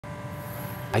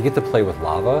I get to play with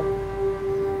lava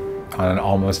on an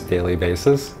almost daily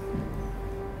basis,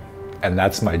 and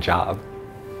that's my job.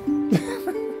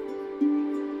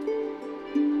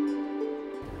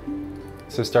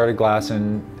 So started glass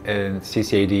in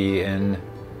CCAD in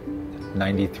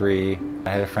 '93. I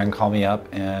had a friend call me up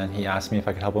and he asked me if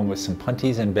I could help him with some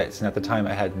punties and bits, and at the time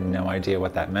I had no idea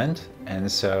what that meant. And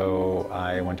so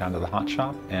I went down to the hot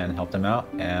shop and helped him out,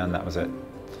 and that was it.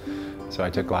 So I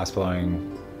took glass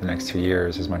blowing the next 2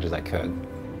 years as much as I could.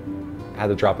 I had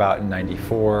to drop out in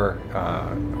 '94,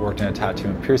 worked in a tattoo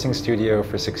and piercing studio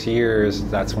for 6 years.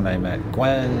 That's when I met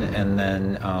Gwen, and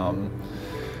then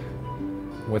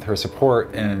with her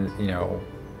support and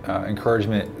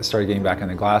encouragement, started getting back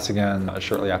into glass again.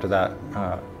 Shortly after that,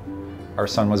 our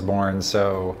son was born,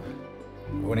 so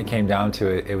when it came down to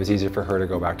it, it was easier for her to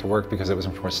go back to work because it was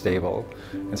much more stable.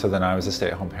 And so then I was a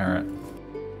stay-at-home parent.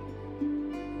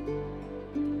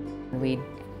 We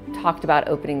talked about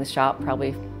opening the shop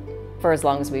probably for as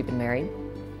long as we've been married,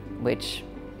 which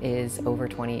is over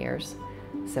 20 years.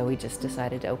 So we just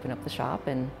decided to open up the shop,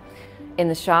 and in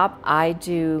the shop I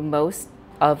do most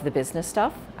of the business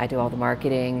stuff. I do all the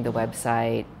marketing, the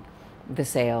website, the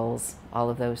sales, all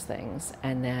of those things.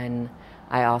 And then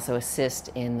I also assist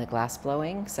in the glass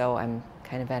blowing, so I'm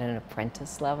kind of at an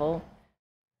apprentice level.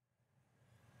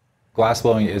 Glass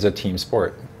blowing is a team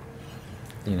sport.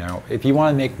 If you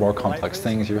want to make more complex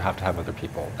things, you have to have other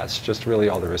people. That's just really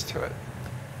all there is to it.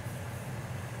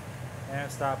 And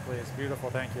stop, please.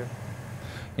 Beautiful, thank you.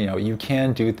 You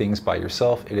can do things by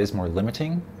yourself. It is more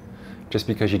limiting, just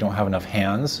because you don't have enough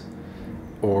hands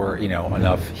or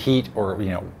enough heat, or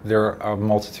there are a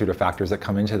multitude of factors that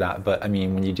come into that. But I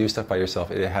mean, when you do stuff by yourself,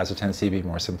 it has a tendency to be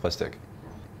more simplistic.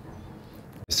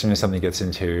 As soon as something gets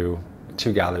into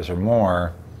 2 galleries or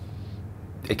more,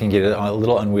 it can get a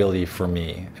little unwieldy for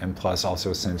me. And plus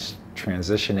also, since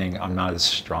transitioning, I'm not as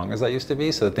strong as I used to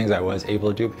be, so the things I was able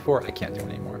to do before, I can't do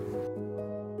anymore.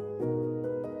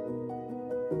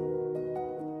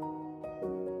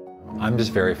 I'm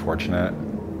just very fortunate.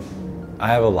 I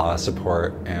have a lot of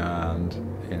support and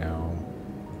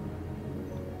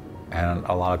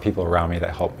a lot of people around me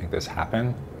that help make this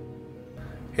happen.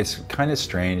 It's kind of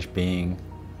strange being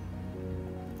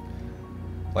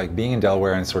in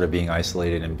Delaware and sort of being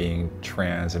isolated and being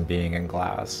trans and being in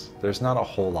glass. There's not a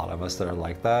whole lot of us that are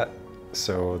like that.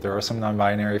 So there are some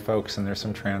non-binary folks and there's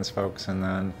some trans folks, and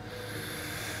then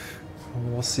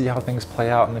we'll see how things play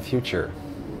out in the future.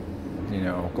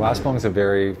 Glass blowing is a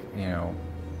very,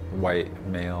 white,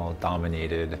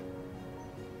 male-dominated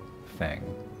thing,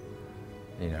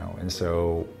 and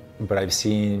so, but I've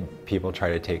seen people try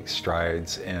to take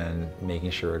strides in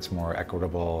making sure it's more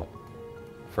equitable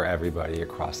for everybody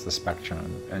across the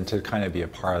spectrum, and to kind of be a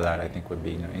part of that, I think, would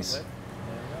be nice.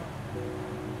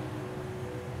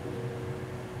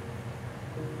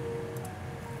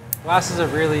 Glass is a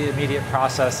really immediate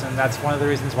process, and that's one of the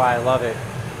reasons why I love it.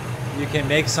 You can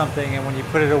make something, and when you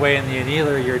put it away in the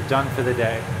annealer, you're done for the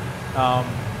day.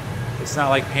 It's not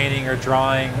like painting or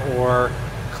drawing or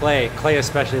clay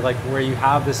especially, where you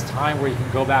have this time where you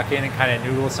can go back in and kind of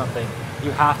noodle something.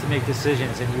 You have to make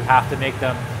decisions, and you have to make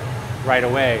them right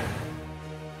away.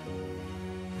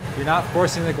 You're not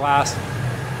forcing the glass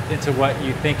into what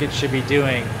you think it should be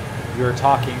doing. You're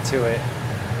talking to it,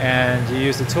 and you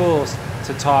use the tools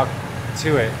to talk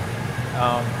to it.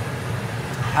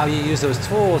 How you use those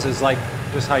tools is like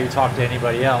just how you talk to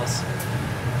anybody else.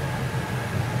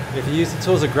 If you use the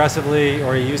tools aggressively,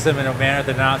 or you use them in a manner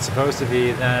they're not supposed to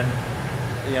be, then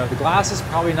the glass is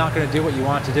probably not going to do what you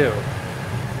want it to do.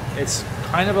 It's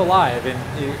kind of alive, and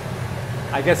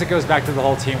I guess it goes back to the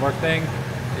whole teamwork thing.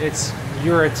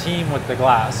 You're a team with the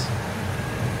glass.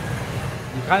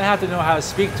 You kind of have to know how to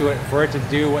speak to it for it to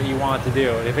do what you want it to do.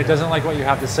 If it doesn't like what you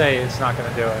have to say, it's not going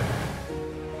to do it.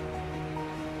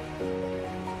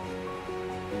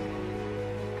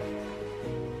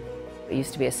 It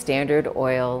used to be a Standard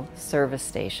Oil service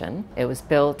station. It was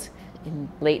built in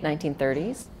late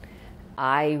 1930s.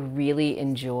 I really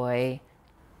enjoy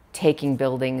taking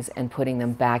buildings and putting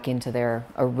them back into their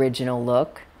original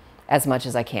look as much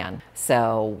as I can.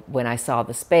 So when I saw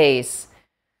the space,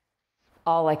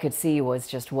 all I could see was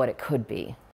just what it could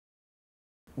be.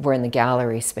 We're in the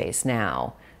gallery space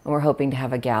now, and we're hoping to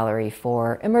have a gallery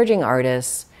for emerging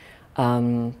artists,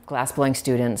 glassblowing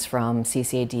students from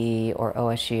CCAD or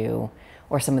OSU,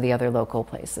 or some of the other local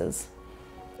places.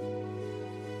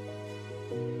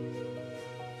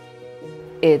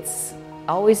 It's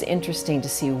always interesting to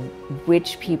see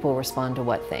which people respond to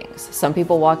what things. Some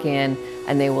people walk in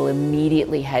and they will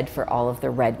immediately head for all of the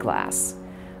red glass.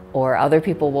 Or other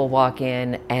people will walk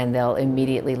in and they'll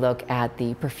immediately look at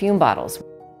the perfume bottles.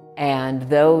 And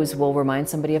those will remind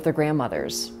somebody of their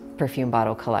grandmother's perfume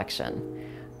bottle collection.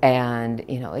 And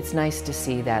it's nice to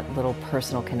see that little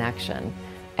personal connection.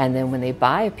 And then when they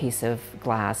buy a piece of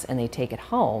glass and they take it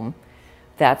home,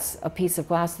 that's a piece of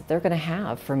glass that they're going to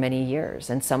have for many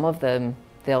years. And some of them,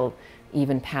 they'll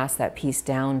even pass that piece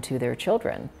down to their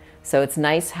children. So it's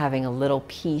nice having a little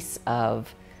piece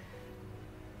of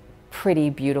pretty,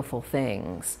 beautiful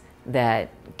things that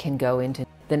can go into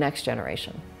the next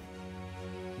generation.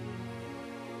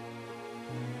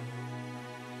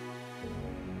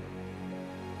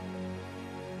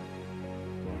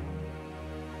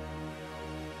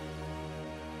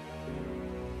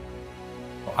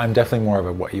 I'm definitely more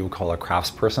of what you would call a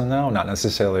craftsperson now, not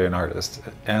necessarily an artist.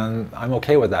 And I'm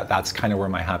okay with that. That's kind of where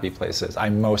my happy place is.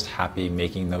 I'm most happy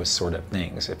making those sort of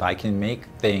things. If I can make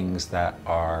things that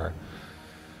are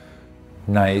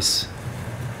nice.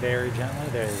 Very gently,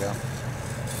 there you go.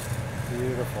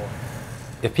 Beautiful.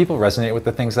 If people resonate with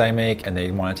the things that I make and they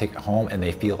want to take it home and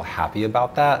they feel happy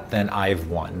about that, then I've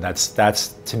won. That's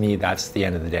to me, that's the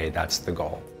end of the day. That's the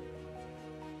goal.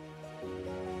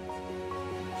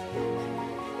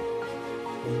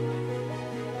 Thank you.